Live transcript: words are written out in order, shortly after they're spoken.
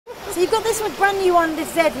So you've got this one, brand new one,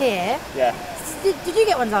 this Z here. Yeah. Did you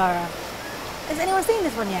get one, Zara? Has anyone seen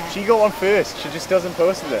this one yet? She got one first. She just doesn't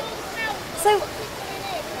post with it. So,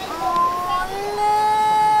 oh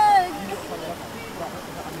look!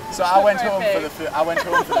 So I went home for the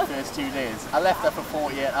first 2 days. I left her for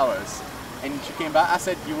 48 hours, and she came back. I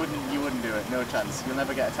said you wouldn't do it. No chance. You'll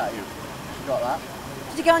never get a tattoo. She got that.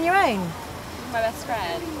 Did you go on your own? My best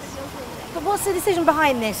friend. But what's the decision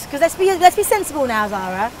behind this? Because let's be sensible now,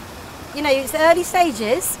 Zara. You know, it's the early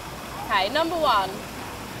stages. Okay, number one.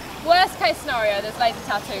 Worst case scenario, there's laser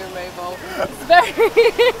tattoo removal. It's very...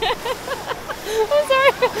 I'm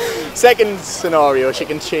sorry. Second scenario, she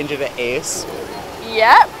can change it to Ace.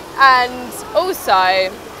 Yep, and also,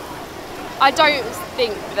 I don't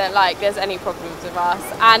think that like there's any problems with us.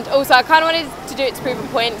 And also, I kind of wanted to do it to prove a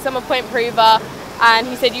point. So I'm a point prover, and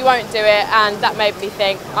he said you won't do it, and that made me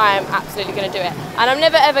think I am absolutely going to do it. And I'm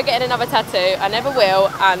never ever getting another tattoo. I never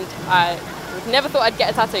will, and I never thought I'd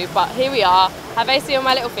get a tattoo, but here we are. Have AC on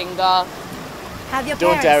my little finger. Have your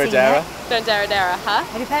Don't parents dare seen it? Don't dare, huh?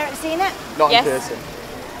 Have your parents seen it? Not Yes. in person.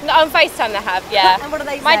 No, on FaceTime they have, yeah. And what do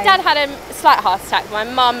they say? My dad had a slight heart attack. My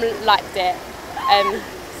mum liked it.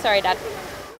 Sorry, Dad.